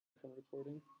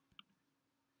Recording.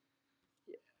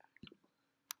 Yeah.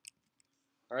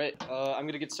 All right, I'm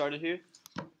gonna get started here.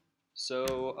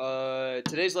 So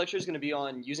today's lecture is going to be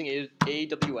on using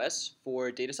AWS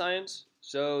for data science.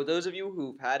 So those of you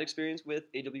who've had experience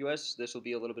with AWS, this will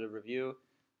be a little bit of review.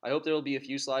 I hope there will be a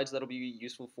few slides that'll be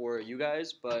useful for you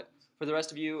guys, but for the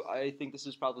rest of you, I think this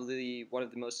is probably one of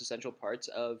the most essential parts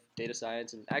of data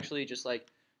science and actually just like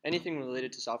anything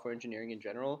related to software engineering in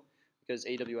general, because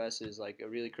AWS is like a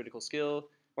really critical skill,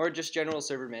 or just general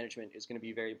server management is going to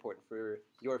be very important for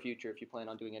your future if you plan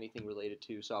on doing anything related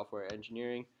to software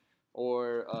engineering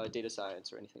or data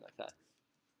science or anything like that.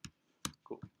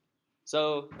 Cool.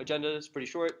 So agenda is pretty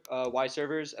short. Why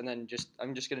servers, and then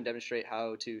I'm just going to demonstrate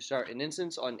how to start an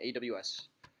instance on AWS.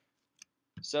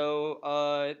 So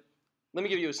let me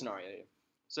give you a scenario here.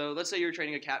 So let's say you're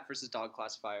training a cat versus dog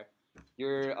classifier.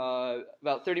 You're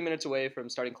about 30 minutes away from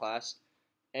starting class,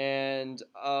 and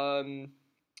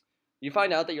you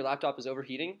find out that your laptop is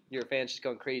overheating, your fan's just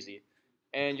going crazy,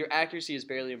 and your accuracy is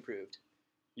barely improved.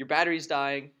 Your battery's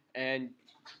dying, and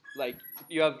like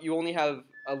you only have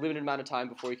a limited amount of time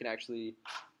before you can actually,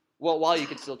 well, while you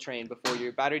can still train before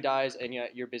your battery dies and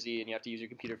you're busy and you have to use your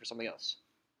computer for something else.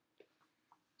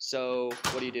 So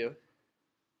what do?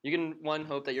 You can, one,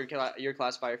 hope that your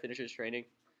classifier finishes training.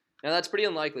 Now that's pretty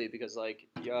unlikely because like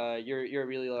you're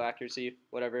really low accuracy,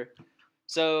 whatever.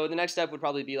 So the next step would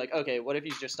probably be like, okay, what if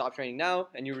you just stop training now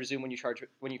and you resume when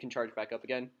you can charge back up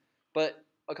again? But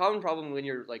a common problem when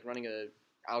you're like running a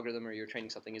algorithm or you're training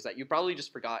something is that you probably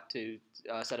just forgot to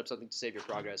set up something to save your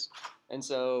progress. And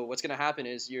so what's going to happen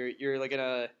is you're like going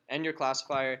to end your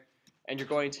classifier and you're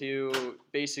going to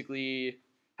basically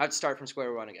have to start from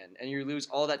square one again, and you lose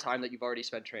all that time that you've already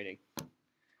spent training.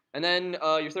 And then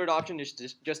your third option is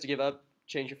just to give up,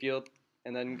 change your field,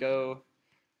 and then go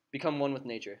become one with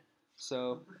nature.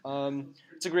 So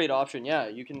it's a great option. Yeah,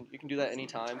 you can do that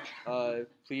anytime.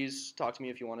 Please talk to me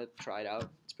if you want to try it out.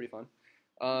 It's pretty fun.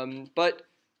 But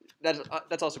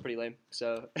that's also pretty lame.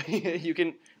 So you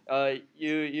can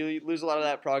you lose a lot of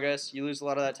that progress. You lose a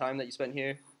lot of that time that you spent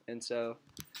here, and so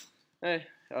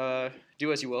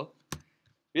do as you will.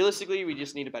 Realistically, we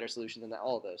just need a better solution than that,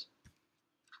 all of those.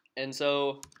 And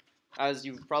so, as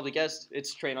you've probably guessed,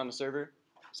 it's train on a server,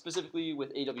 specifically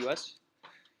with AWS.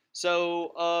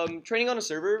 So training on a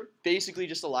server basically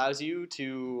just allows you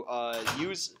to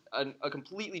use a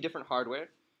completely different hardware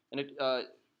and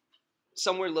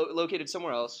located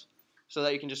somewhere else, so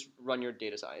that you can just run your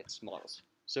data science models,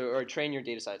 or train your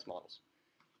data science models.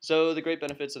 So the great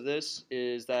benefits of this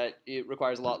is that it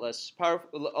requires a lot less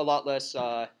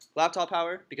laptop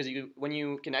power, because when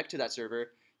you connect to that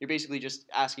server, you're basically just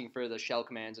asking for the shell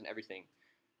commands and everything.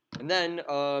 And then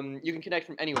you can connect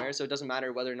from anywhere, so it doesn't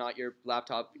matter whether or not your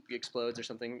laptop explodes or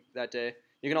something that day.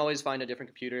 You can always find a different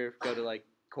computer, go to like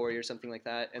Corey or something like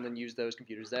that, and then use those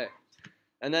computers there.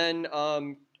 And then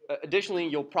additionally,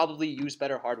 you'll probably use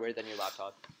better hardware than your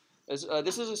laptop.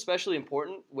 This is especially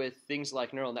important with things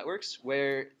like neural networks,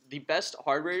 where the best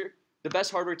hardware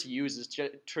to use is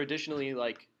traditionally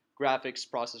like graphics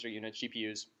processor units,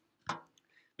 GPUs,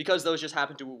 because those just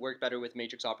happen to work better with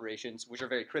matrix operations, which are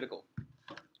very critical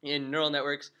in neural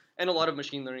networks and a lot of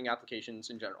machine learning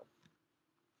applications in general.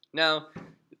 Now,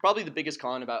 probably the biggest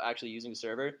con about actually using a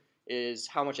server is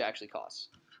how much it actually costs.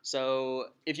 So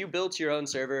if you build your own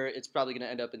server, it's probably going to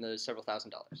end up in the several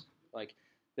 $1,000s. Like,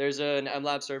 there's an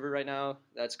MLab server right now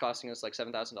that's costing us like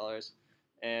 $7,000,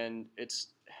 and it's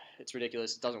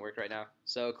ridiculous. It doesn't work right now.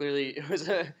 So clearly, it was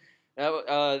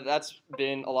that's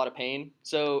been a lot of pain.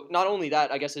 So not only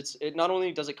that, I guess not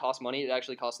only does it cost money, it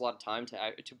actually costs a lot of time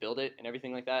to build it and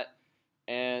everything like that.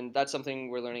 And that's something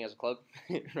we're learning as a club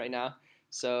right now.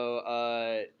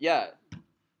 So yeah.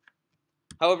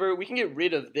 However, we can get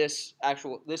rid of this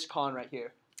con right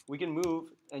here. We can move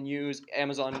and use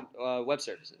Amazon Web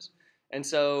Services. And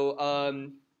so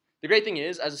the great thing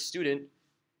is, as a student,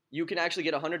 you can actually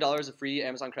get $100 of free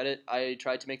Amazon credit. I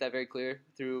tried to make that very clear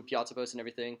through Piazza Post and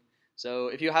everything. So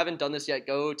if you haven't done this yet,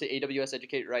 go to AWS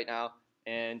Educate right now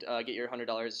and get your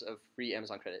 $100 of free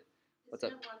Amazon credit. What's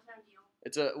up?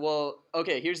 It's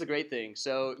okay, here's the great thing.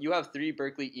 So you have 3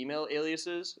 Berkeley email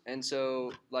aliases, and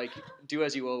so like do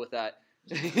as you will with that.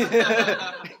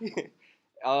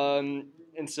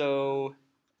 And so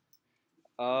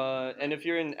and if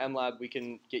you're in MLab, we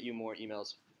can get you more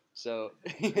emails. So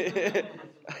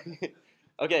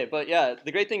okay, but yeah,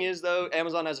 the great thing is though,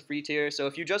 Amazon has a free tier. So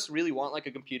if you just really want like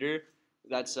a computer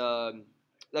that's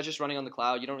just running on the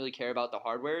cloud, you don't really care about the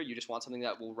hardware, you just want something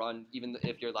that will run even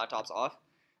if your laptop's off,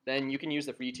 then you can use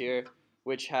the free tier,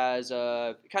 which has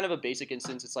kind of a basic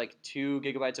instance. It's like 2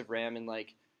 gigabytes of RAM and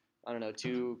like, I don't know,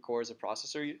 2 cores of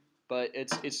processor. but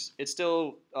it's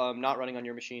still not running on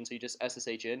your machine. So you just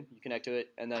SSH in, you connect to it,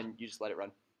 and then you just let it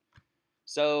run.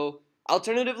 So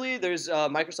alternatively, there's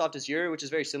Microsoft Azure, which is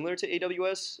very similar to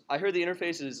AWS. I heard the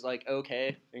interface is like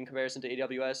okay in comparison to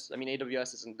AWS. I mean,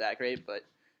 AWS isn't that great, but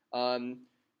um,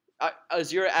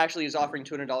 Azure actually is offering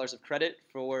 $200 of credit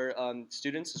for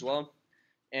students as well.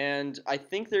 And I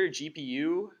think their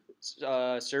GPU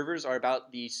servers are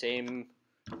about the same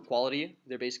quality.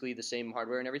 They're basically the same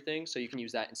hardware and everything, so you can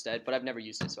use that instead. But I've never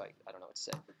used it, so I don't know what to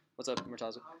say. What's up,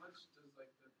 Murtaza? How much does like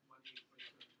the money equate to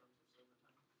in terms of server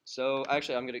time? So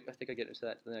actually, I think I get into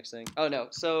that the next thing. Oh no,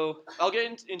 so I'll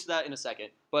get into that in a second.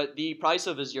 But the price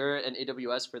of Azure and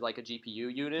AWS for like a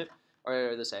GPU unit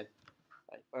are the same,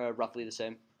 roughly the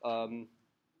same.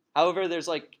 However, there's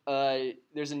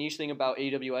a niche thing about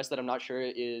AWS that I'm not sure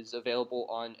is available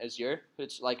on Azure.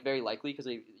 It's like very likely because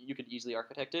you could easily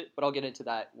architect it, but I'll get into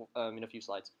that in a few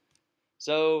slides.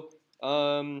 So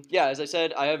yeah, as I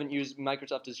said, I haven't used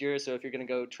Microsoft Azure, so if you're gonna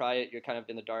go try it, you're kind of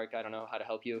in the dark. I don't know how to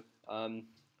help you.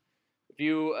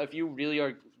 If you really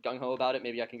are gung ho about it,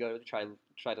 maybe I can go try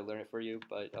to learn it for you.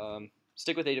 But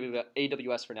stick with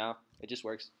AWS for now. It just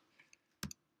works.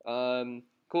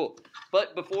 Cool.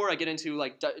 But before I get into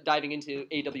like diving into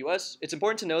AWS, it's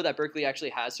important to know that Berkeley actually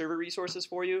has server resources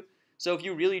for you. So if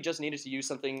you really just needed to use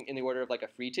something in the order of like a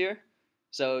free tier,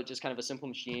 so just kind of a simple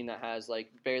machine that has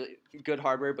like very good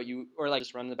hardware, but like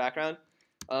just run in the background,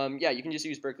 yeah, you can just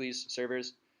use Berkeley's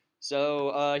servers.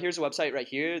 So here's a website right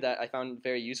here that I found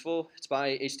very useful. It's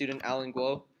by a student, Alan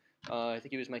Guo. I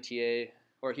think he was my TA,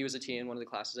 or he was a TA in one of the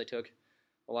classes I took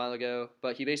a while ago,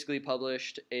 but he basically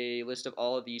published a list of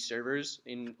all of these servers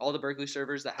in all the Berkeley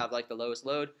servers that have like the lowest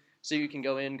load. So you can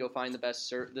go find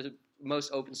the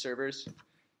most open servers,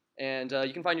 and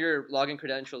you can find your login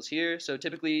credentials here. So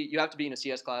typically you have to be in a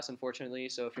CS class, unfortunately.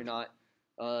 So if you're not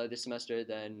this semester,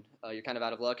 then you're kind of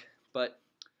out of luck. But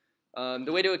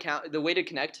the way to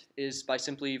connect is by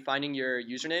simply finding your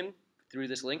username through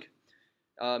this link.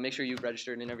 Make sure you've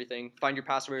registered and everything. Find your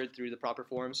password through the proper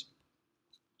forms.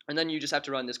 And then you just have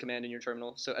to run this command in your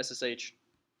terminal. So SSH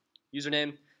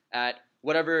username at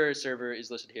whatever server is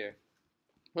listed here.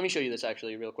 Let me show you this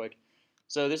actually real quick.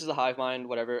 So this is the hive mind,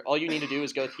 whatever. All you need to do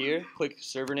is go here, click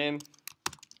server name.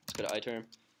 Let's go to iTerm.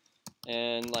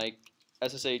 And like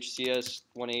SSH CS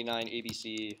 189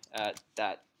 ABC at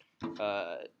that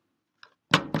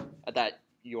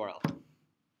URL.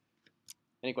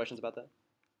 Any questions about that?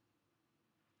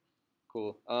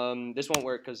 Cool. This won't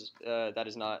work because that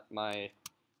is not my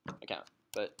account,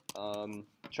 but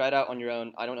try it out on your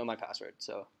own. I don't know my password,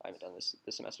 so I haven't done this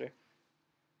semester.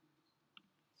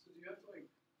 So do you have to like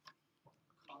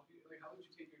copy? Like, how would you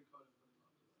take your code and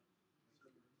put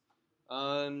it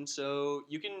onto the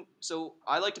server? So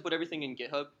I like to put everything in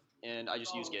GitHub, and I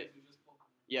just use Git. You just pull from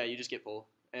it. Yeah, you just Git pull,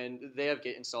 and they have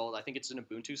Git installed. I think it's an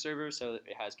Ubuntu server, so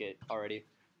it has Git already.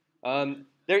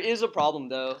 There is a problem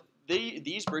though.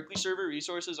 These Berkeley server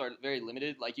resources are very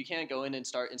limited. Like you can't go in and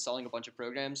start installing a bunch of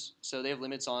programs. So they have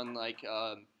limits on like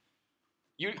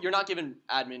you're not given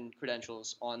admin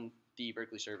credentials on the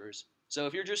Berkeley servers. So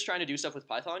if you're just trying to do stuff with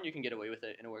Python, you can get away with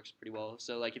it and it works pretty well.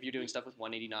 So like if you're doing stuff with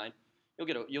 189,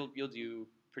 you'll do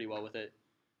pretty well with it.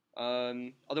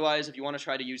 Otherwise, if you want to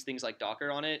try to use things like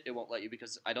Docker on it, it won't let you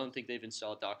because I don't think they've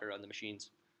installed Docker on the machines.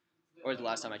 Or the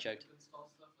last time I checked. Install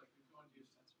stuff like if you want to use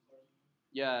TensorFlow or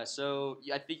something. Yeah, so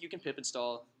I think you can pip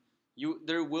install.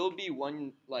 There will be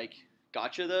one like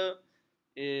gotcha though.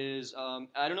 Is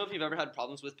I don't know if you've ever had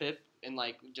problems with pip and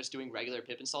like just doing regular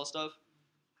pip install stuff.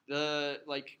 The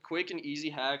like quick and easy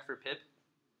hack for pip,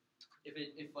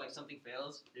 if like something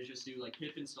fails, is just do like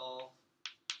pip install.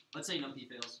 Let's say numpy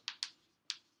fails.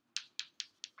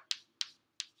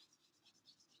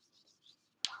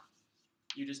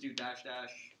 You just do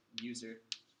 -- user.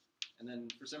 And then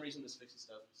for some reason this fixes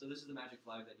stuff. So this is the magic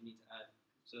flag that you need to add.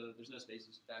 So there's no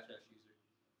spaces, -- user.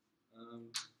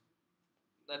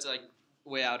 That's like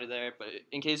way out of there, but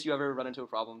in case you ever run into a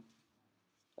problem,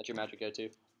 that's your magic go-to.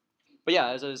 But yeah,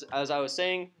 as I was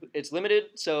saying, it's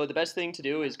limited, so the best thing to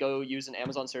do is go use an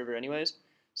Amazon server anyways.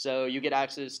 So you get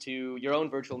access to your own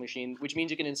virtual machine, which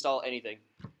means you can install anything.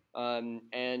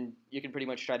 And you can pretty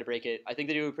much try to break it. I think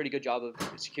they do a pretty good job of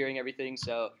securing everything,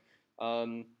 so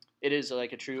it is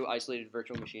like a true isolated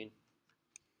virtual machine.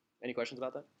 Any questions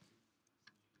about that?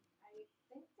 I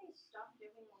think they stopped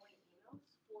giving away emails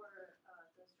for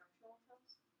the structural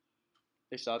tests.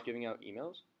 They stopped giving out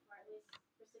emails? Or at least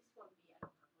for 6.1b, I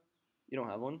don't have one. You don't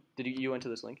have one? Did you went to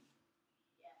this link?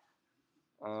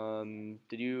 Yeah.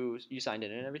 Did you signed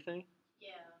in and everything? Yeah.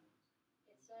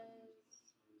 It says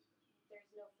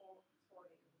there's no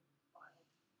forwarding file.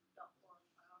 .form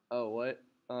file. Oh, what?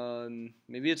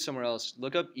 Maybe it's somewhere else.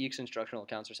 Look up EEX instructional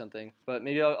accounts or something. But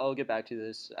maybe I'll get back to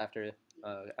this after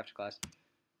class.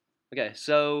 Okay,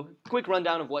 so quick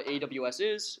rundown of what AWS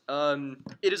is.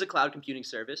 It is a cloud computing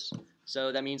service.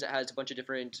 So that means it has a bunch of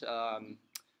different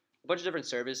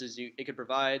services it could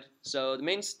provide. So the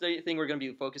main thing we're going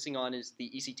to be focusing on is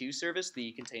the EC2 service,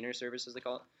 the container service as they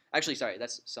call it. Actually, sorry,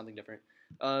 that's something different.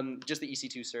 Just the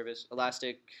EC2 service,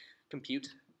 Elastic Compute.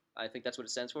 I think that's what it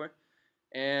stands for.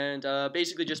 And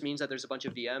basically just means that there's a bunch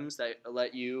of VMs that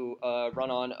let you run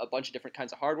on a bunch of different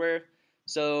kinds of hardware.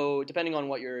 So depending on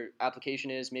what your application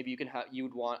is, maybe you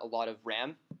would want a lot of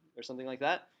RAM or something like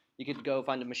that. You could go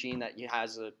find a machine that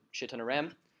has a shit ton of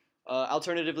RAM.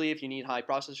 Alternatively, if you need high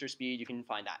processor speed, you can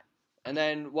find that. And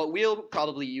then what we'll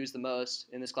probably use the most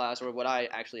in this class, or what I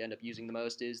actually end up using the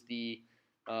most, is the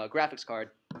graphics card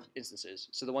instances.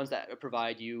 So the ones that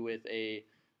provide you with a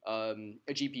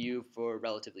GPU for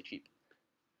relatively cheap.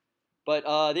 But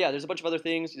yeah, there's a bunch of other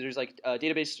things. There's like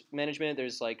database management.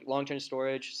 There's like long-term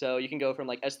storage. So you can go from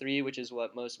like S3, which is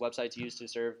what most websites use to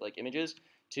serve like images,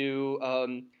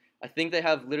 to I think they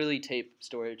have literally tape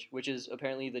storage, which is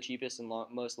apparently the cheapest and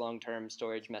most long-term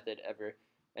storage method ever.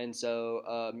 And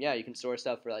so yeah, you can store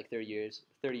stuff for like 30 years.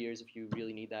 30 years if you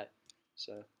really need that.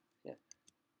 So yeah,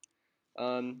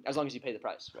 as long as you pay the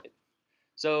price, right?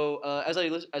 So as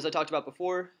I talked about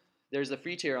before, there's the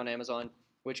free tier on Amazon,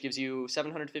 which gives you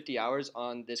 750 hours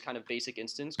on this kind of basic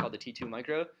instance called the T2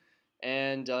 Micro,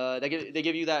 and they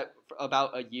give you that for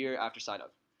about a year after sign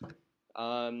up.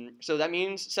 So that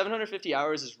means 750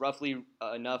 hours is roughly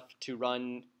enough to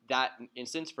run that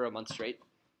instance for a month straight.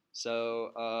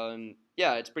 So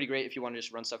yeah, it's pretty great if you want to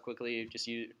just run stuff quickly, just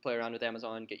play around with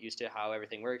Amazon, get used to how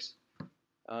everything works.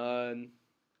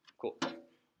 Cool.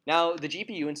 Now the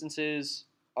GPU instances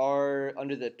are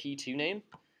under the P2 name.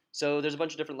 So there's a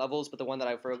bunch of different levels, but the one that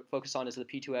I focus on is the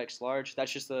P2X large.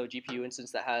 That's just the GPU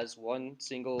instance that has one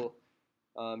single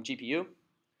GPU.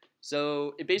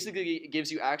 So it basically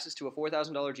gives you access to a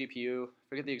 $4,000 GPU.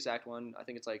 Forget the exact one. I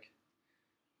think it's like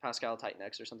Pascal Titan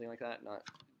X or something like that.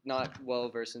 Not well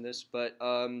versed in this, but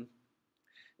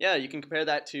yeah, you can compare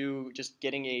that to just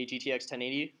getting a GTX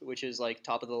 1080, which is like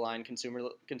top of the line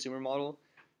consumer model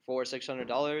for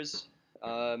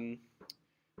 $600.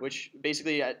 Which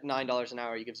basically at $9 an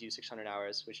hour, it gives you 600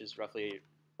 hours, which is roughly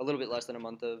a little bit less than a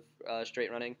month of straight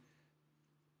running.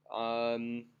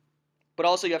 But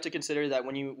also you have to consider that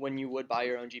when you would buy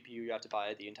your own GPU, you have to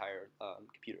buy the entire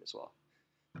computer as well.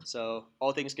 So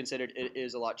all things considered, it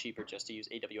is a lot cheaper just to use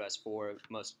AWS for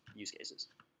most use cases,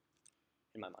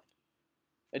 in my mind.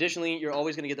 Additionally, you're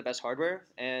always going to get the best hardware,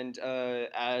 and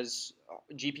as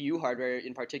GPU hardware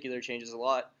in particular changes a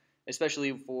lot,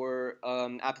 especially for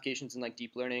applications in like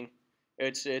deep learning,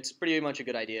 it's pretty much a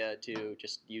good idea to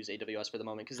just use AWS for the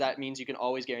moment, because that means you can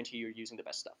always guarantee you're using the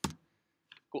best stuff.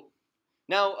 Cool.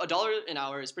 Now, $1 an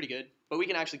hour is pretty good, but we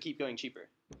can actually keep going cheaper.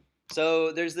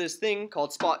 So there's this thing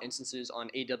called spot instances on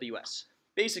AWS.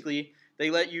 Basically, they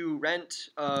let you rent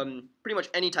pretty much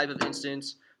any type of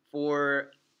instance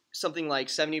for something like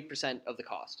 70% of the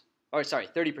cost. Or sorry,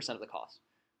 30% of the cost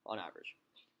on average.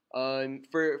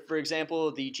 For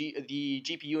example, the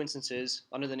GPU instances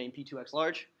under the name P2X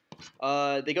large,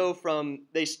 they go from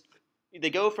the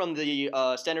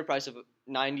standard price of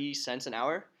 90 cents an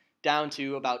hour down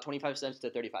to about 25 cents to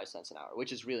 35 cents an hour,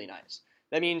 which is really nice.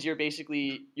 That means you're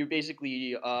basically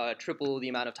triple the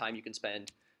amount of time you can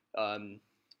spend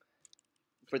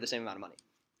for the same amount of money.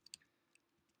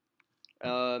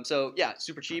 So yeah,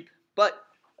 super cheap. But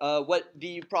what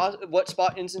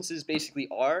spot instances basically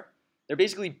are, they're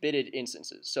basically bidded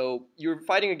instances. So you're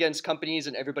fighting against companies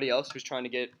and everybody else who's trying to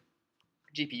get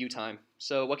GPU time.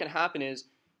 So what can happen is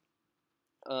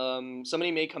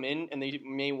somebody may come in and they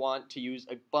may want to use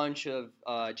a bunch of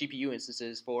GPU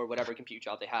instances for whatever compute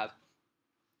job they have.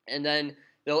 And then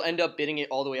they'll end up bidding it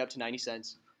all the way up to 90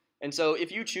 cents. And so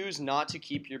if you choose not to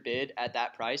keep your bid at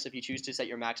that price, if you choose to set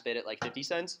your max bid at like 50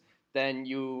 cents, then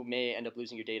you may end up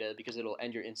losing your data because it'll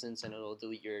end your instance and it'll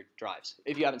delete your drives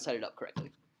if you haven't set it up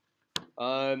correctly.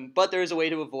 But there is a way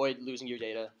to avoid losing your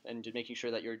data and making sure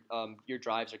that your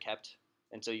drives are kept,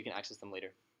 and so you can access them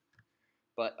later.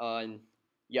 But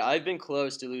yeah, I've been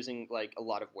close to losing like a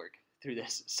lot of work through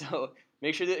this, so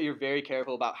make sure that you're very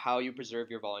careful about how you preserve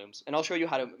your volumes, and I'll show you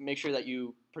how to make sure that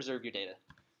you preserve your data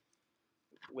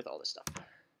with all this stuff.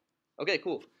 Okay,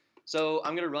 cool. So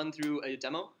I'm gonna run through a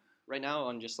demo right now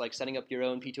on just like setting up your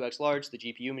own P2X large, the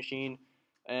GPU machine,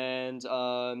 and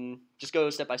just go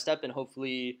step by step, and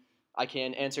hopefully I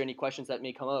can answer any questions that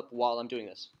may come up while I'm doing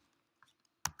this.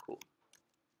 Cool.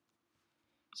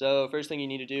 So first thing you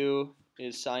need to do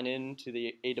is sign in to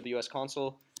the AWS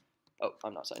console. Oh,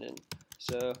 I'm not signed in.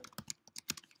 So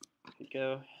here you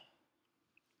go.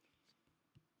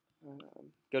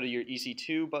 Go to your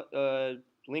EC2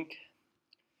 link,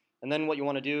 and then what you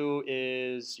want to do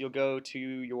is you'll go to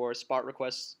your spot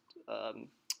request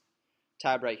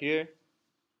tab right here,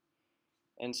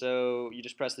 and so you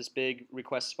just press this big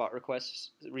request spot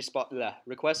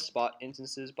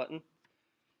instances button.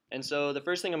 And so the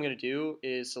first thing I'm going to do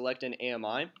is select an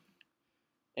AMI,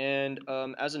 and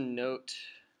as a note,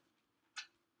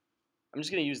 I'm just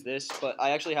going to use this, but I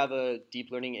actually have a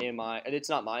deep learning AMI, and it's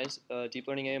not my deep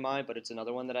learning AMI, but it's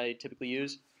another one that I typically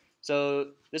use. So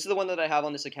this is the one that I have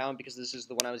on this account because this is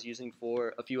the one I was using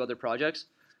for a few other projects.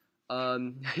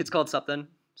 It's called something.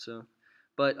 So,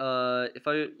 but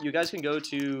you guys can go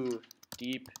to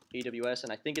deep AWS,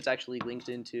 and I think it's actually linked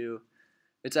in the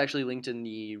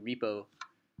repo,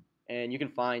 and you can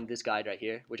find this guide right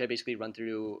here, which I basically run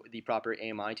through the proper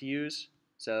AMI to use.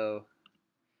 So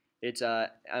it's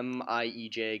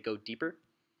MIEJ go deeper,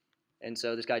 and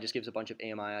so this guy just gives a bunch of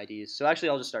AMI IDs. So actually,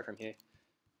 I'll just start from here.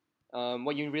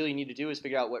 What you really need to do is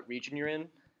figure out what region you're in.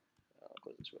 I'll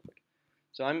close this real quick.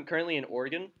 So I'm currently in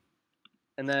Oregon,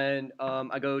 and then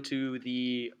I go to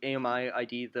the AMI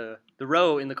ID, the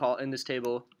row in this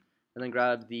table, and then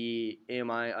grab the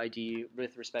AMI ID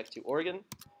with respect to Oregon.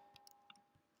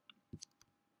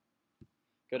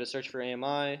 Go to search for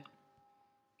AMI.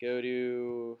 Go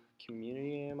to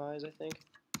community AMIs, I think.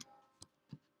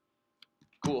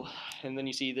 Cool. And then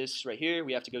you see this right here.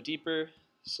 We have to go deeper.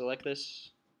 Select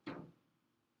this.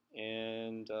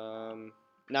 And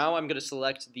now I'm going to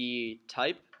select the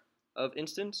type of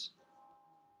instance.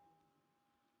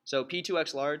 So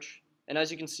P2X large. And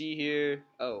as you can see here,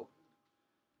 oh,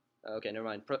 okay, never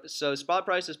mind. So spot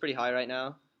price is pretty high right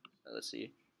now. Let's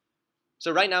see.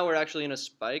 So right now we're actually in a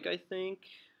spike, I think,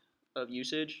 of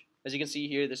usage. As you can see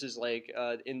here, this is like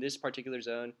in this particular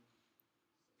zone,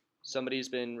 somebody's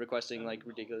been requesting like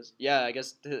ridiculous. Yeah, I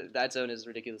guess that zone is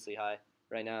ridiculously high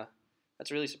right now.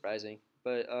 That's really surprising.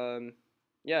 But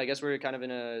yeah, I guess we're kind of in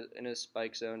a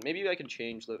spike zone. Maybe I could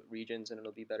change the regions and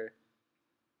it'll be better.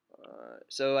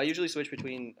 So I usually switch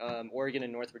between Oregon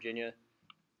and North Virginia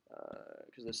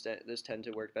because this tend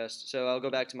to work best. So I'll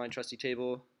go back to my trusty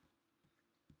table,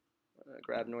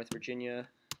 grab North Virginia.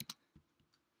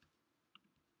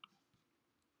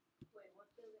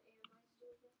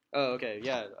 Oh, okay,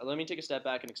 yeah. Let me take a step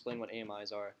back and explain what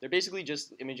AMIs are. They're basically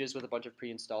just images with a bunch of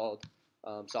pre-installed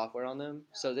software on them.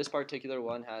 So this particular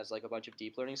one has like a bunch of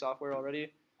deep learning software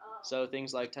already. So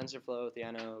things like TensorFlow,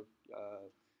 Theano,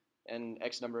 and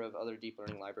X number of other deep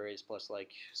learning libraries, plus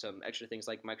like some extra things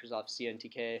like Microsoft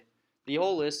CNTK. The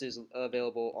whole list is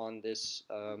available on this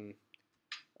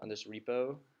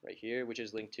repo right here, which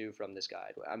is linked to from this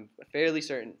guide. I'm fairly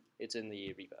certain it's in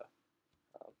the repo.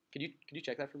 Could you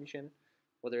check that for me, Shannon?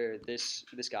 Whether this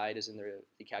guide is in the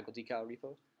Kaggle Decal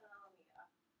repo?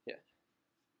 Yeah.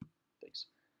 Thanks.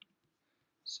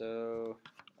 So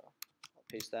I'll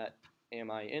paste that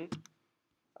AMI in.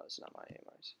 Oh, it's not my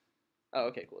AMIs. Oh,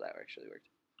 okay, cool. That actually worked.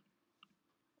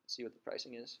 Let's see what the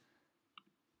pricing is.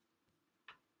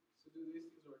 So do these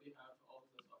things already have all of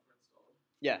the software installed?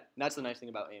 Yeah, that's the nice thing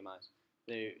about AMIs.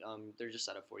 They're just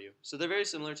set up for you. So they're very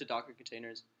similar to Docker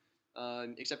containers.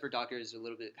 Except for Docker is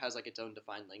has like its own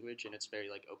defined language and it's very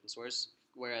like open source,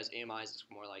 whereas AMIs is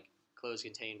more like closed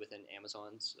contained within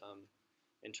Amazon's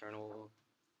internal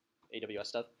AWS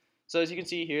stuff. So as you can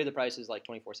see here, the price is like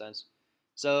 24 cents.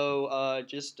 So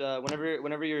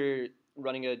whenever you're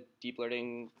running a deep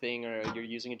learning thing or you're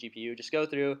using a GPU, just go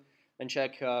through and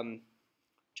check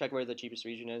where the cheapest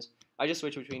region is. I just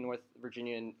switch between North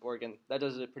Virginia and Oregon. That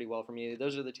does it pretty well for me.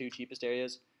 Those are the two cheapest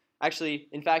areas. Actually,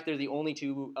 in fact, they're the only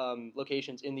two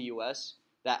locations in the U.S.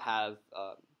 that have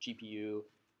GPU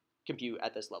compute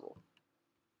at this level.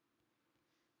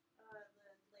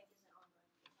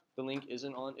 The link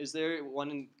isn't on. Is there one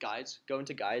in guides? Go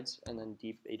into guides and then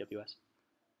deep AWS.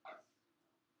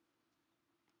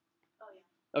 Oh,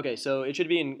 yeah. Okay, so it should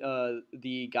be in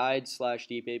the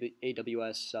guide/deep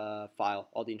AWS file,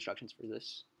 all the instructions for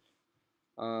this.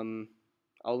 I'll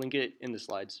link it in the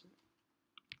slides.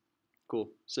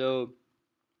 Cool. So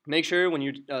make sure when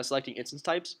you're selecting instance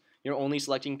types, you're only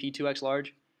selecting P2X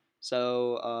large.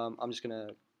 So I'm just going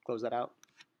to close that out,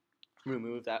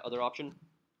 remove that other option.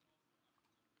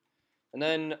 And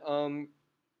then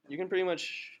you can pretty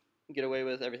much get away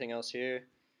with everything else here.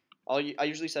 I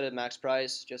usually set a max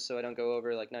price just so I don't go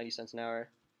over like 90 cents an hour.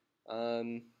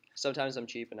 Sometimes I'm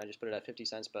cheap and I just put it at 50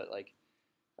 cents, but like,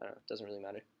 I don't know, it doesn't really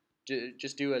matter.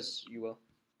 Just do as you will.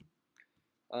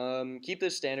 Keep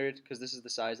this standard because this is the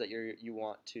size that you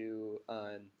want to.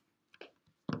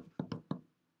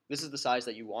 This is the size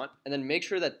that you want, and then make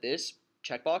sure that this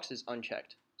checkbox is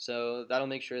unchecked. So that'll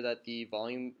make sure that the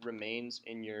volume remains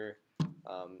in your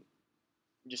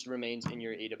just remains in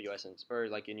your AWS or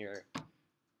like in your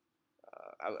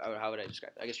how would I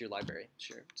describe it? I guess your library,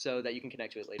 sure, so that you can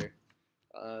connect to it later.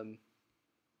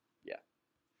 Yeah.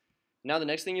 Now the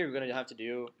next thing you're going to have to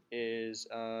do is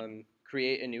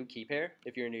create a new key pair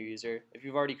if you're a new user. If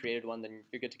you've already created one, then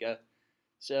you're good to go.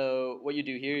 So what you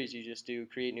do here is you just do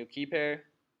create new key pair,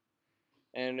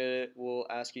 and it will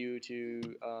ask you to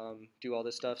do all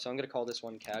this stuff. So I'm going to call this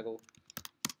one Kaggle.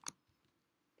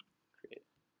 Create.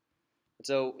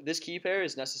 So this key pair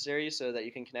is necessary so that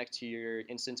you can connect to your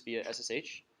instance via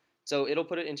SSH. So it'll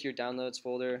put it into your downloads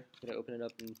folder. I'm going to open it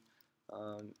up in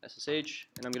SSH,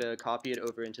 and I'm going to copy it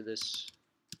over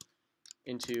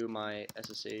into my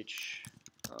SSH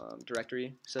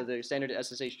directory. So the standard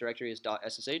SSH directory is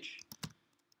 .ssh.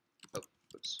 Oh,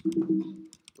 oops.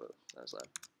 Whoa, that was loud.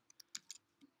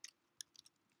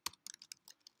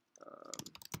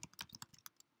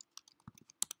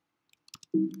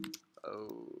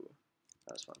 Oh,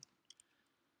 that was fun.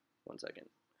 1 second.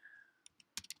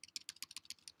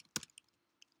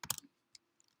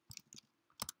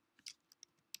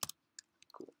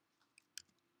 Cool.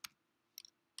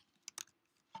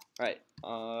 All right.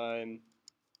 I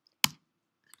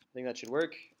think that should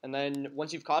work. And then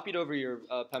once you've copied over your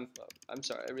PEM, I'm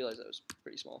sorry, I realized that was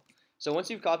pretty small. So once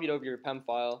you've copied over your PEM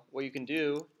file, what you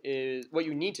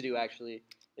need to do actually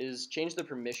is change the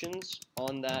permissions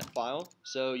on that file.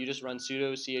 So you just run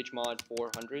sudo chmod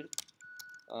 400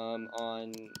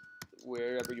 on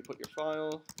wherever you put your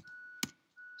file.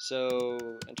 So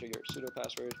enter your sudo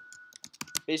password.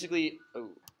 Basically, oh,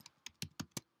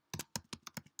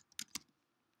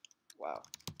 wow.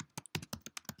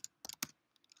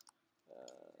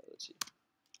 Let's see.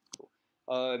 Cool.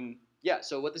 Yeah,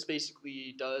 so what this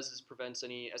basically does is prevents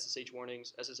any SSH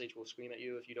warnings. SSH will scream at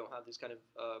you if you don't have these kind of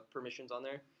permissions on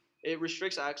there. It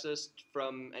restricts access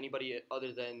from anybody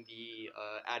other than the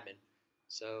admin.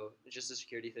 So it's just a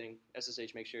security thing.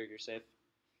 SSH makes sure you're safe.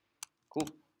 Cool.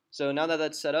 So now that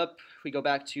that's set up, we go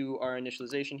back to our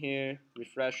initialization here,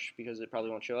 refresh because it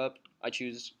probably won't show up. I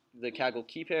choose the Kaggle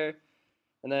key pair.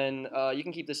 And then you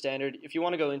can keep the standard. If you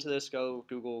want to go into this, go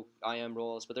Google IAM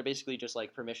roles, but they're basically just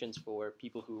like permissions for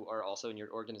people who are also in your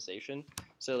organization.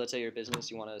 So let's say you're a business,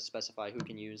 you want to specify who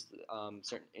can use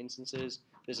certain instances.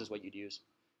 This is what you'd use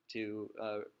to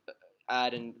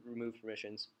add and remove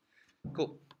permissions.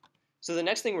 Cool. So the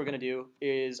next thing we're going to do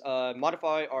is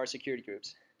modify our security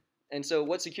groups. And so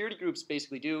what security groups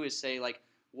basically do is say like,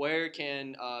 where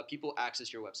can people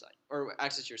access your website or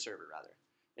access your server rather?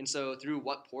 And so through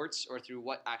what ports or through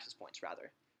what access points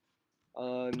rather.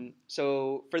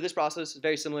 So for this process, it's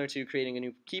very similar to creating a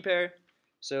new key pair.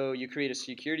 So you create a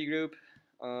security group.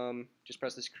 Just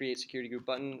press this create security group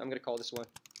button. I'm going to call this one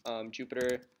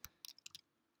Jupyter.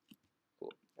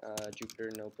 Cool.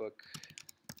 Jupyter Notebook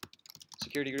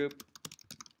security group.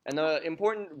 And the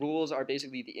important rules are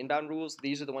basically the inbound rules.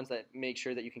 These are the ones that make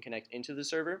sure that you can connect into the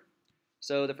server.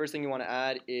 So the first thing you want to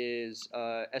add is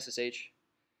SSH.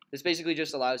 This basically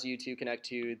just allows you to connect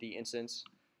to the instance.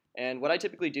 And what I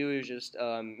typically do is just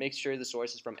make sure the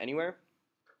source is from anywhere,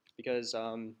 because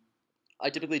I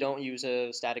typically don't use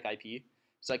a static IP,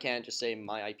 so I can't just say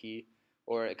my IP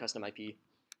or a custom IP.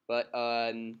 But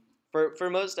for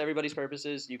most everybody's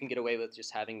purposes, you can get away with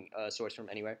just having a source from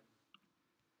anywhere.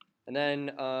 And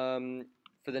then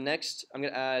for the next, I'm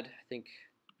going to add, I think,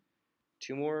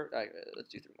 2 more. Let's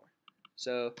do 3 more.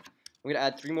 So I'm going to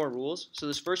add 3 more rules. So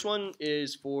this first one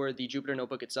is for the Jupyter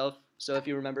Notebook itself. So if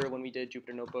you remember when we did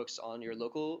Jupyter Notebooks on your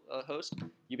local host,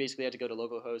 you basically had to go to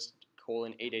localhost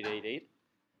 :8888.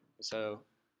 So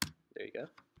there you go.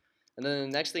 And then the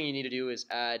next thing you need to do is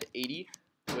add 80,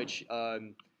 which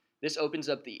this opens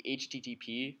up the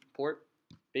HTTP port.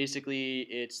 Basically,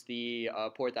 it's the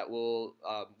port that we'll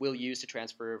use to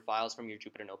transfer files from your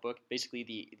Jupyter Notebook.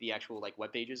 Basically, the actual like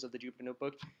web pages of the Jupyter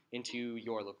Notebook into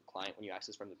your local client when you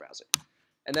access from the browser.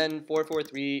 And then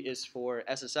 443 is for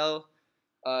SSL.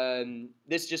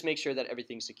 This just makes sure that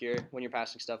everything's secure when you're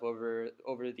passing stuff over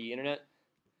the internet.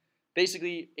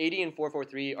 Basically, 80 and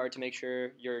 443 are to make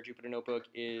sure your Jupyter Notebook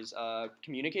is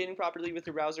communicating properly with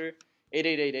your browser.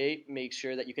 8888 makes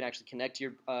sure that you can actually connect to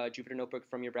your Jupyter Notebook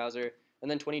from your browser. And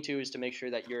then 22 is to make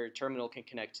sure that your terminal can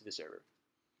connect to the server.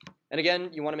 And again,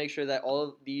 you want to make sure that all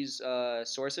of these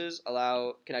sources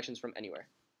allow connections from anywhere.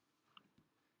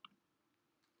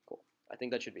 Cool. I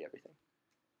think that should be everything.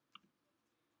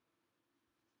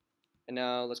 And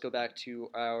now let's go back to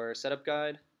our setup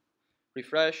guide.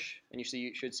 Refresh, and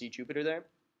you should see Jupyter there.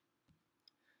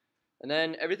 And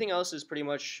then everything else is pretty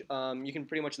much, you can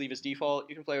pretty much leave as default.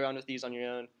 You can play around with these on your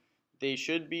own. they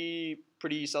should be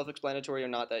pretty self-explanatory or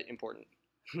not that important.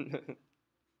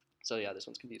 So yeah, this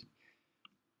one's confusing.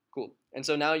 Cool. And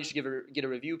so now you should get a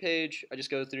review page. I just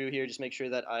go through here, just make sure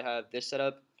that I have this set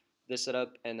up,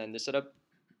 and then this set up.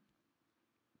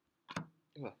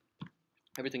 Ugh.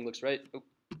 Everything looks right. Oh.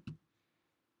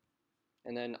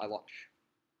 And then I launch.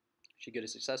 Should get a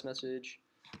success message.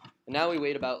 And now we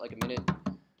wait about like a minute,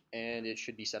 and it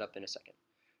should be set up in a second.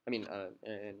 I mean,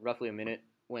 in roughly a minute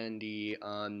when the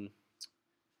when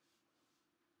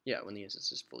the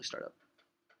instances fully start up.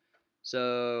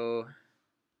 So,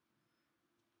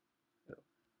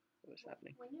 what's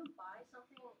happening? When you buy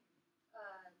something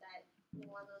that in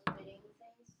one of those bidding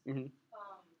things,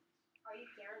 are you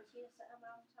guaranteed a set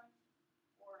amount of time?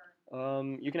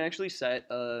 Or You can actually set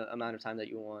a amount of time that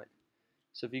you want.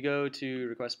 So if you go to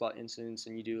request spot instance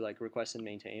and you do like request and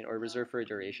maintain or reserve for a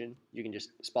duration, you can just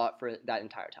spot for that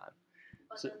entire time.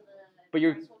 but So, then but the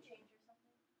you're price will change or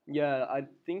something? yeah, I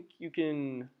think you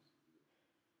can.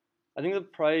 I think the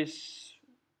price.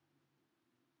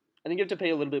 I think you have to pay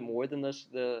a little bit more than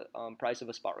the price of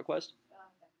a spot request,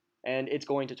 Okay. and it's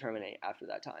going to terminate after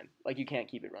that time. Like you can't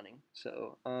keep it running.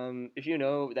 So if you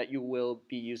know that you will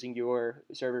be using your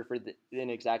server for an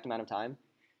exact amount of time,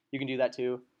 you can do that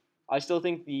too. I still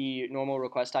think the normal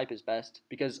request type is best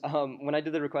because when I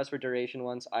did the request for duration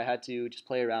once, I had to just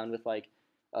play around with like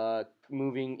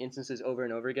moving instances over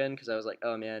and over again because I was like,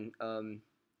 oh man,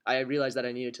 I realized that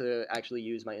I needed to actually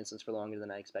use my instance for longer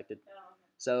than I expected. Oh, okay.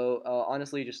 So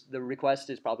honestly, just the request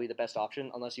is probably the best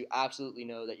option unless you absolutely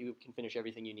know that you can finish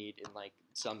everything you need in like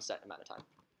some set amount of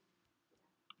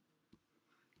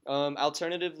time.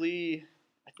 Alternatively,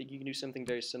 I think you can do something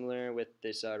very similar with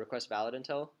this request valid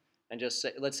until, and just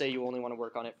say, let's say you only want to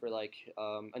work on it for like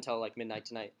until like midnight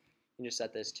tonight. You can just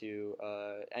set this to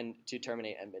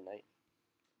terminate at midnight.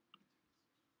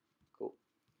 Cool.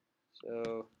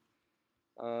 So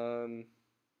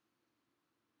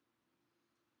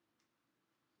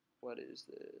what is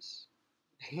this?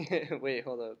 Wait,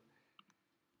 hold up.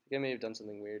 I think I may have done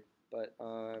something weird, but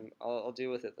I'll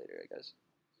deal with it later, I guess.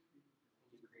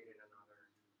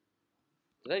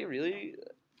 Did I really?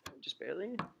 Just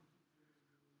barely?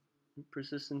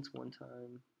 Persistence one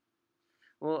time.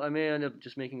 Well, I may end up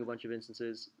just making a bunch of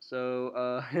instances, so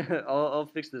I'll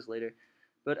fix this later.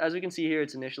 But as we can see here,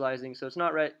 it's initializing, so it's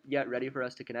not yet ready for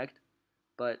us to connect,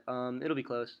 but it'll be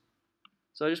close.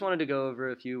 So I just wanted to go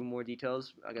over a few more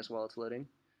details, I guess, while it's loading.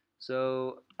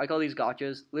 So I call these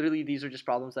gotchas. Literally, these are just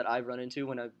problems that I've run into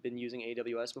when I've been using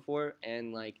AWS before,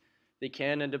 and like they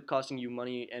can end up costing you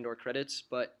money and/or credits.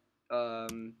 But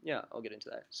yeah, I'll get into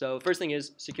that. So first thing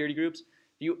is security groups.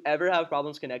 If you ever have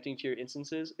problems connecting to your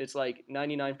instances, it's like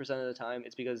 99% of the time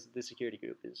it's because the security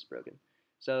group is broken.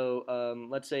 So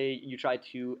let's say you try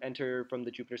to enter from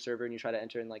the Jupyter server and you try to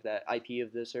enter in like that IP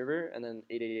of the server and then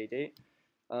 8888,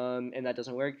 and that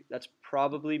doesn't work. That's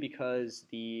probably because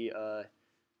the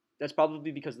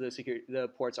the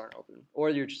ports aren't open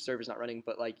or your server's not running.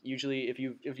 But like usually, if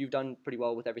you've done pretty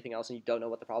well with everything else and you don't know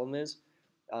what the problem is,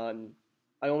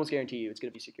 I almost guarantee you it's going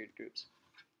to be security groups.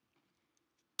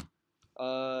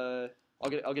 I'll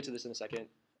get to this in a second.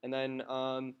 And then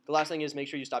the last thing is make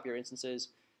sure you stop your instances.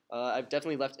 I've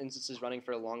definitely left instances running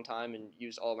for a long time and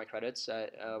used all of my credits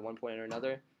at one point or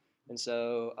another. And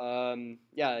so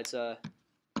yeah, it's going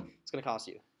to cost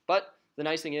you. But the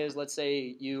nice thing is, let's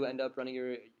say you end up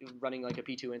running like a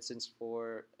P2 instance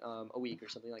for a week or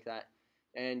something like that,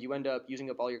 and you end up using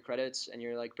up all your credits and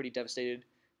you're like pretty devastated.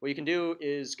 What you can do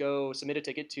is go submit a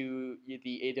ticket to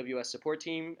the AWS support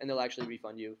team, and they'll actually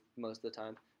refund you most of the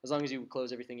time, as long as you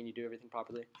close everything and you do everything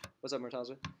properly. What's up,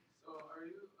 Murtaza? So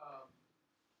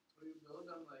will you build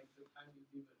on like the time you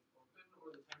leave it open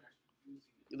or the time you're actually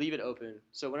using it? Leave it open.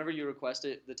 So whenever you request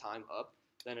it, the time up,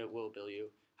 then it will bill you.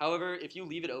 However, if you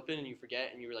leave it open and you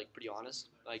forget and you're like pretty honest,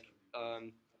 like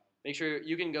make sure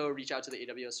you can go reach out to the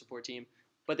AWS support team,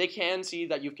 but they can see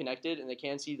that you've connected and they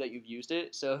can see that you've used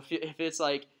it. So if it's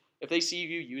like if they see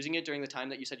you using it during the time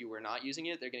that you said you were not using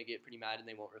it, they're gonna get pretty mad and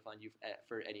they won't refund you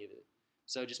for any of it.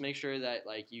 So just make sure that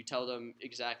like you tell them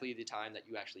exactly the time that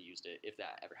you actually used it, if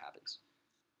that ever happens.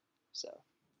 So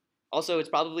also it's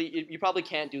probably you probably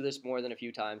can't do this more than a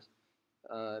few times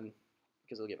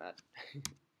because they'll get mad.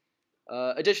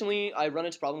 Additionally, I run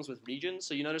into problems with regions,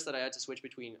 so you notice that I had to switch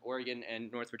between Oregon and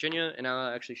North Virginia, and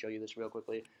I'll actually show you this real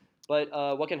quickly. But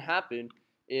what can happen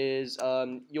is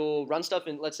you'll run stuff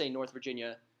in, let's say, North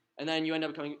Virginia, and then you end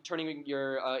up turning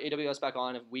your AWS back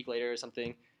on a week later or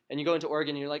something, and you go into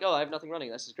Oregon and you're like, oh, I have nothing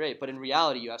running, this is great. But in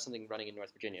reality, you have something running in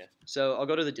North Virginia. So I'll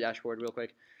go to the dashboard real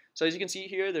quick. So as you can see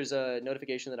here, there's a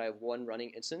notification that I have one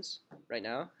running instance right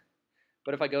now.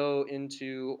 But if I go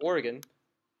into Oregon,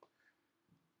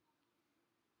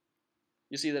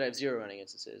 you'll see that I have 0 running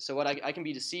instances. So what I can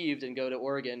be deceived and go to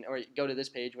Oregon or go to this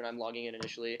page when I'm logging in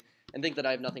initially and think that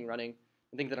I have nothing running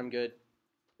and think that I'm good,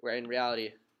 where in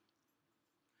reality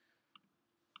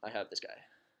I have this guy.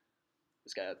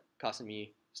 This guy costing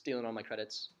me, stealing all my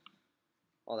credits,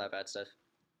 all that bad stuff.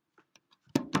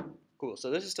 Cool, so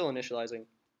this is still initializing,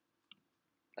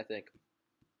 I think.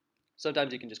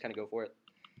 Sometimes you can just kind of go for it.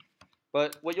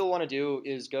 But what you'll want to do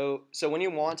is go, so when you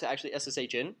want to actually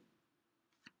SSH in,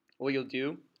 what you'll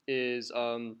do is,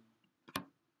 you'll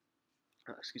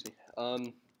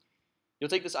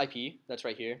take this IP that's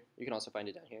right here. You can also find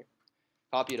it down here.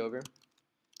 Copy it over,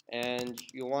 and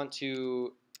you'll want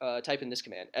to type in this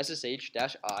command: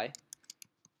 ssh-i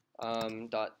 /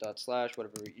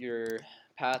 whatever your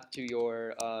path to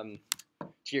your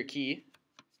key,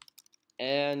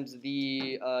 and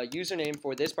the username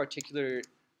for this particular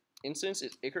instance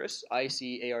is Icarus,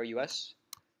 ICARUS,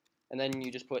 and then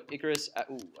you just put Icarus at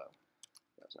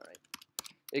that's not right.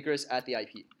 Icarus at the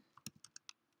IP.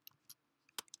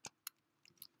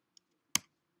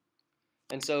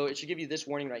 And so it should give you this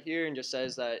warning right here and just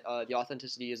says that the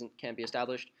authenticity can't be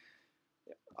established.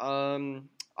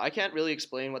 I can't really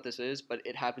explain what this is, but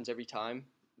it happens every time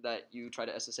that you try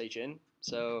to SSH in.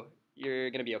 So you're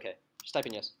going to be okay. Just type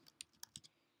in yes.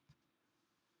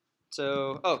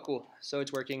 So, oh, cool. So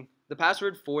it's working. The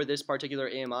password for this particular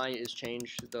AMI is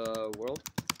change the world.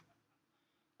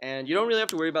 And you don't really have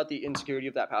to worry about the insecurity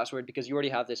of that password because you already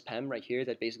have this PEM right here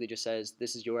that basically just says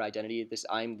this is your identity.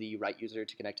 I'm the right user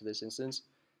to connect to this instance.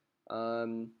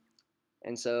 And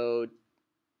so,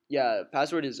 yeah,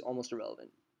 password is almost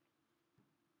irrelevant.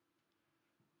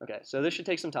 Okay, so this should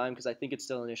take some time because I think it's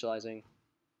still initializing.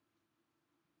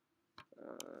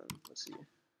 Let's see.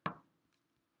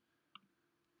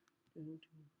 Oh,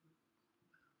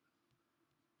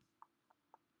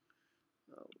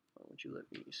 why don't you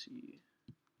let me see?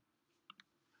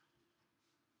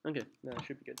 Okay, no, it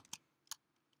should be good.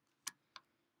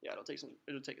 Yeah, it'll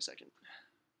take a second.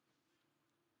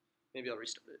 Maybe I'll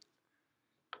restart it.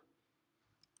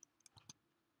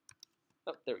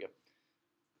 Oh, there we go.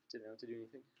 Didn't have to do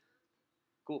anything.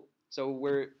 Cool. So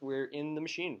we're in the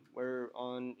machine. We're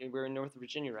in North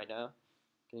Virginia right now.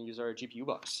 Gonna use our GPU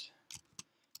box.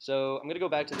 So I'm gonna go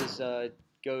back to this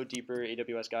Go Deeper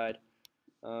AWS guide,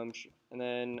 and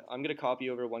then I'm gonna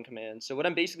copy over one command. So what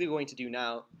I'm basically going to do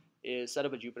now is set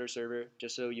up a Jupyter server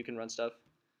just so you can run stuff.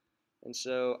 And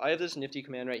so I have this nifty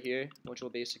command right here, which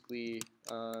will basically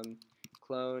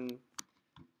clone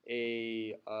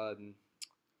a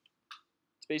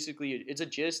it's a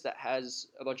gist that has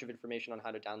a bunch of information on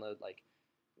how to download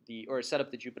or set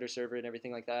up the Jupyter server and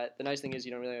everything like that. The nice thing is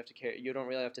you don't really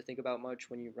have to think about much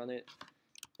when you run it.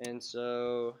 And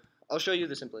so I'll show you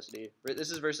the simplicity.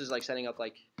 This is versus like setting up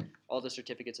like all the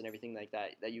certificates and everything like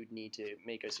that you'd need to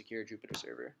make a secure Jupyter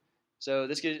server. So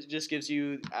this just gives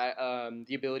you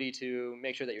the ability to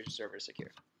make sure that your server is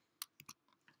secure.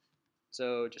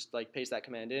 So just like paste that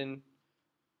command in,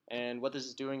 and what this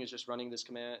is doing is just running this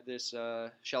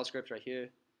shell script right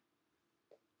here.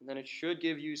 And then it should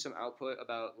give you some output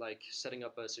about like setting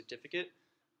up a certificate.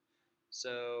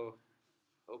 So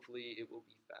hopefully it will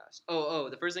be fast. Oh,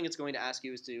 the first thing it's going to ask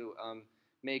you is to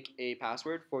make a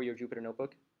password for your Jupyter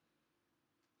notebook.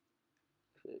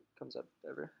 If it comes up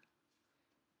ever.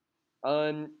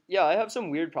 Yeah, I have some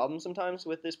weird problems sometimes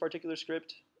with this particular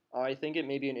script. I think it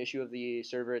may be an issue of the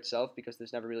server itself because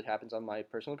this never really happens on my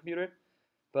personal computer.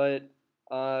 But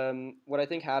what I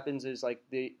think happens is like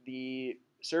the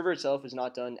server itself is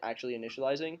not done actually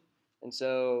initializing, and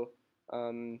so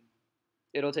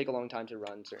it'll take a long time to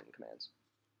run certain commands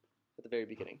at the very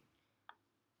beginning.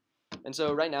 And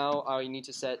so right now I need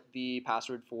to set the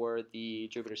password for the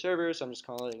Jupyter server, so I'm just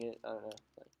calling it, I don't know,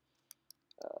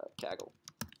 Kaggle.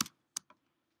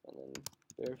 And then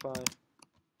verify.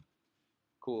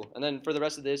 Cool. And then for the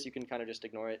rest of this, you can kind of just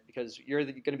ignore it because you're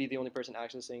going to be the only person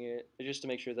accessing it, just to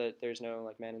make sure that there's no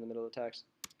like man in the middle of the text.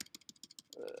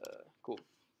 Cool.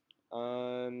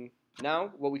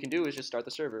 Now what we can do is just start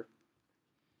the server.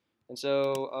 And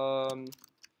so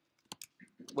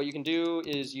what you can do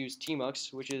is use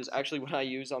tmux, which is actually what I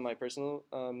use on my personal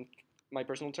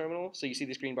terminal. So you see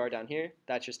this green bar down here.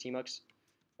 That's just tmux.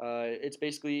 It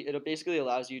basically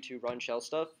allows you to run shell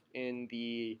stuff in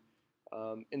the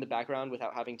background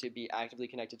without having to be actively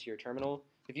connected to your terminal.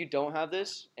 If you don't have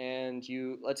this and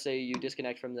let's say you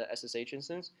disconnect from the SSH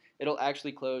instance, it'll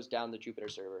actually close down the Jupyter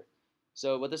server.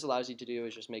 So what this allows you to do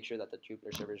is just make sure that the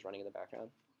Jupyter server is running in the background.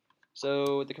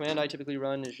 So the command I typically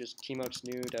run is just tmux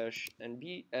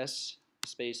new-nbs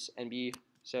space nb.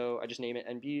 So I just name it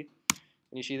nb.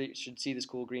 And you should see this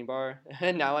cool green bar.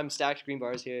 And now I'm stacked green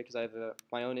bars here because I have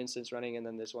my own instance running and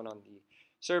then this one on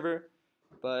server.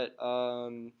 But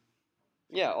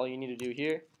yeah, all you need to do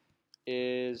here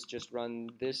is just run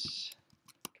this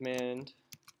command,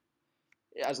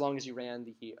 as long as you ran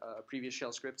the previous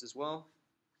shell scripts as well.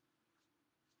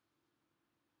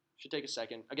 Should take a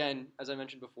second. Again, as I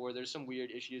mentioned before, there's some weird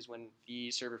issues when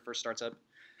the server first starts up,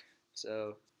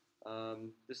 so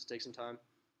this will take some time.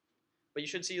 But you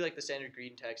should see like the standard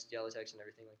green text, yellow text, and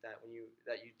everything like that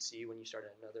you'd see when you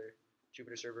start another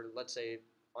Jupyter server, let's say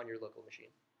on your local machine.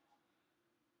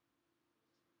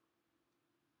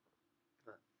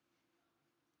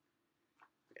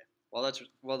 Okay.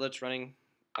 While that's running,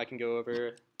 I can go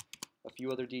over a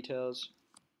few other details.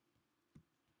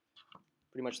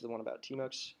 Pretty much the one about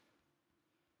tmux.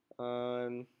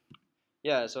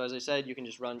 Yeah, so as I said, you can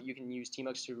use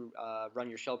tmux to run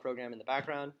your shell program in the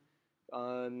background.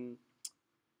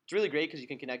 It's really great because you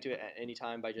can connect to it at any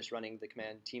time by just running the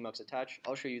command tmux attach.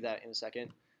 I'll show you that in a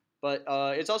second. But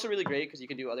it's also really great because you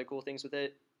can do other cool things with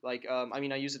it. Like, I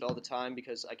mean, I use it all the time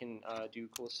because I can do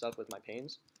cool stuff with my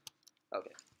panes.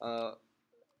 Okay, I'll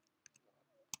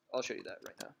show you that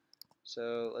right now.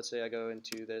 So let's say I go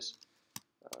into this.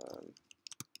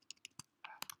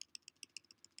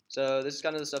 So this is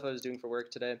kind of the stuff I was doing for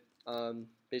work today.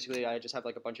 Basically, I just have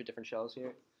like a bunch of different shells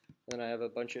here. And then I have a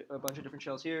bunch of different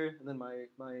shells here, and then my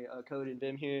code in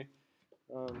Vim here.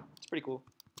 It's pretty cool.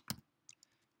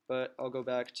 But I'll go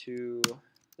back to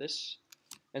this.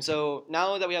 And so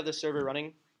now that we have the server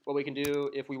running, what we can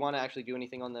do if we want to actually do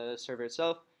anything on the server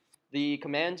itself, the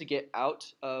command to get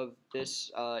out of this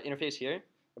interface here,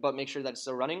 but make sure that it's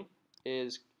still running,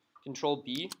 is Control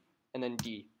B and then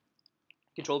D.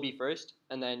 Control B first,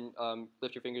 and then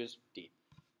lift your fingers, D.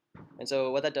 And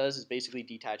so what that does is basically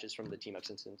detaches from the tmux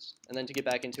instance. And then to get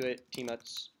back into it,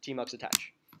 tmux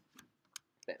attach.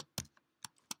 Bam.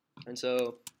 And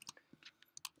so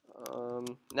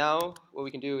now what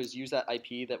we can do is use that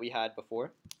IP that we had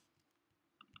before,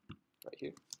 right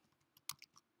here.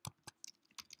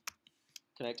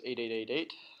 Connect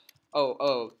 8888.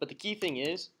 But the key thing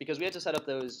is, because we had to set up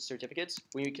those certificates,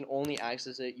 we can only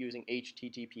access it using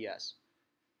HTTPS.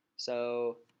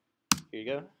 So here you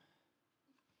go.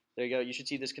 There you go. You should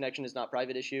see this connection is not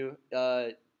private issue.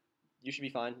 You should be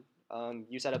fine.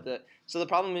 You set up so the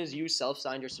problem is you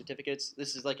self-signed your certificates.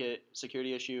 This is like a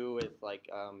security issue with like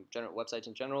general websites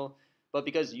in general. But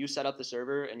because you set up the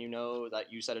server and you know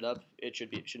that you set it up, it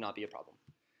should not be a problem.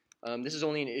 This is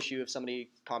only an issue if somebody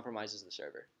compromises the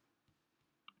server.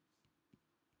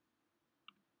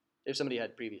 If somebody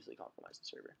had previously compromised the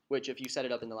server, which if you set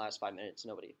it up in the last 5 minutes,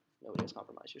 nobody has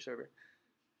compromised your server.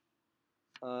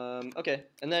 Okay,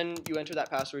 and then you enter that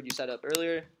password you set up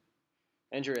earlier,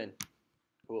 and you're in.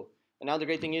 Cool. And now the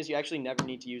great thing is you actually never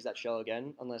need to use that shell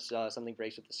again unless something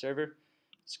breaks with the server.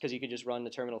 It's because you could just run the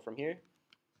terminal from here.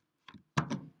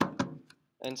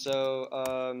 And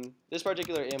so this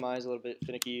particular AMI is a little bit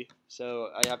finicky, so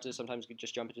I have to sometimes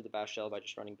just jump into the bash shell by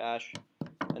just running bash.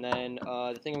 And then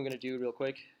the thing I'm going to do real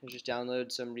quick is just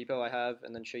download some repo I have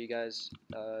and then show you guys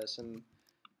some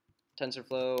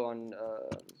TensorFlow on,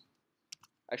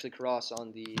 actually Keras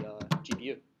on the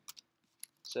GPU.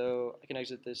 So I can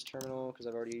exit this terminal because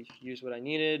I've already used what I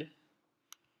needed.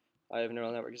 I have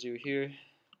neural network zoo here.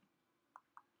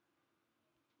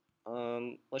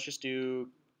 Let's just do,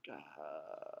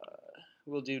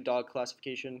 we'll do dog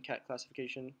classification, cat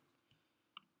classification.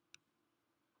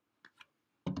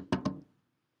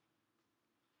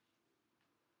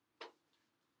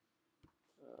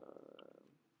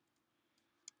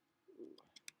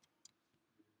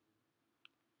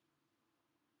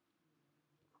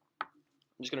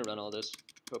 I'm just going to run all this.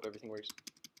 Hope everything works.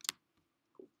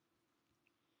 Cool.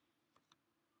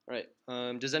 All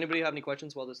right. Does anybody have any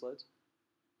questions while this loads?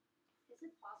 Is it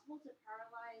possible to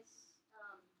parallelize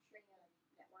training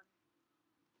a network?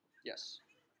 Yes.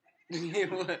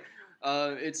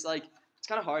 It's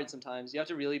kind of hard sometimes. You have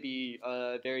to really be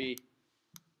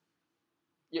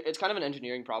it's kind of an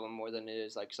engineering problem more than it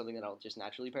is like something that I'll just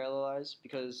naturally parallelize,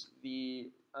 because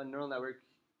the neural network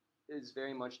is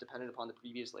very much dependent upon the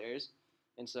previous layers.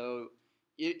 And so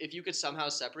if you could somehow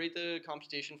separate the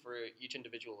computation for each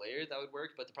individual layer, that would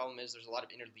work. But the problem is there's a lot of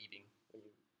interleaving when you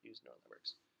use neural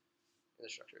networks in the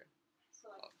structure. So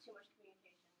like too much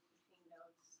communication between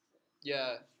nodes.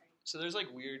 Yeah. So there's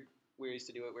like weird ways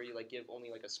to do it where you like give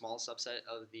only like a small subset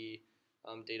of the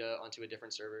data onto a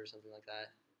different server or something like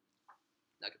that.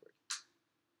 That could work.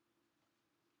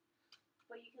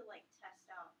 But you could like test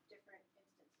out different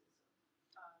instances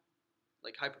of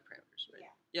like hyperparameters, right?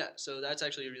 Yeah. Yeah. So that's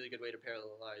actually a really good way to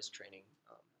parallelize training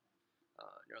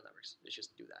neural networks. It's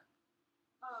just do that.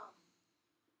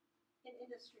 In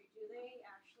industry, do they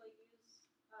actually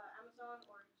use Amazon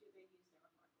or do they use their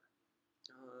own?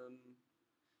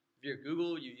 If you're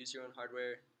Google, you use your own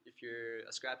hardware. If you're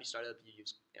a scrappy startup, you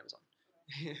use Amazon.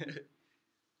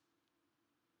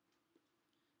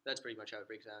 That's pretty much how it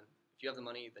breaks down. If you have the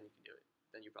money, then you can do it.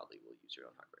 Then you probably will use your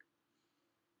own hardware.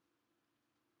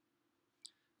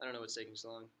 I don't know what's taking so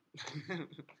long.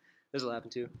 This will happen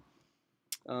too.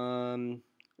 I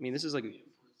mean, this is like.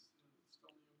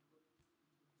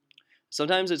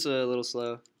 Sometimes it's a little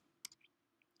slow.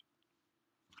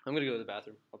 I'm gonna go to the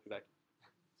bathroom. I'll be back.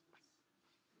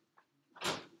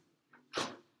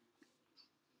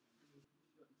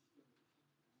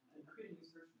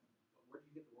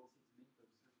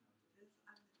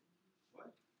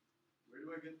 Where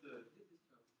do I get the?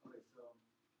 Okay, so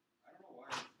I don't know why.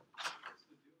 What's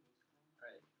the deal? All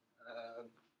right.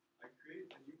 I create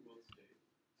a new world state.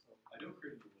 So I don't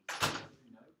create a new world state.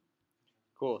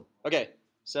 Cool. Okay.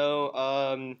 So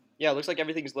yeah, it looks like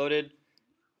everything's loaded.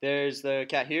 There's the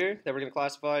cat here that we're gonna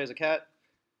classify as a cat.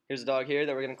 Here's the dog here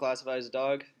that we're gonna classify as a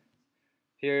dog.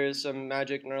 Here's some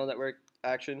magic neural network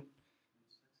action.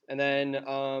 And then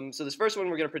so this first one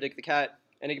we're gonna predict the cat,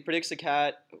 and it predicts the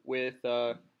cat with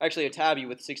actually a tabby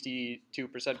with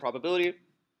 62% probability.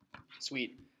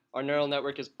 Sweet. Our neural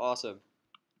network is awesome.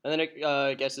 And then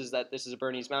it guesses that this is a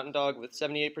Bernese Mountain Dog with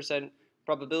 78%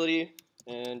 probability.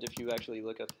 And if you actually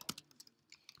look that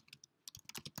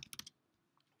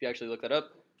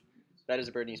up, that is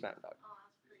a Bernese Mountain Dog.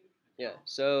 Yeah.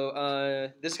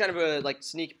 So this is kind of a like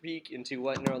sneak peek into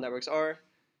what neural networks are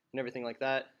and everything like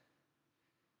that.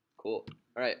 Cool.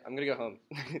 All right, I'm gonna go home.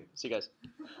 See you guys.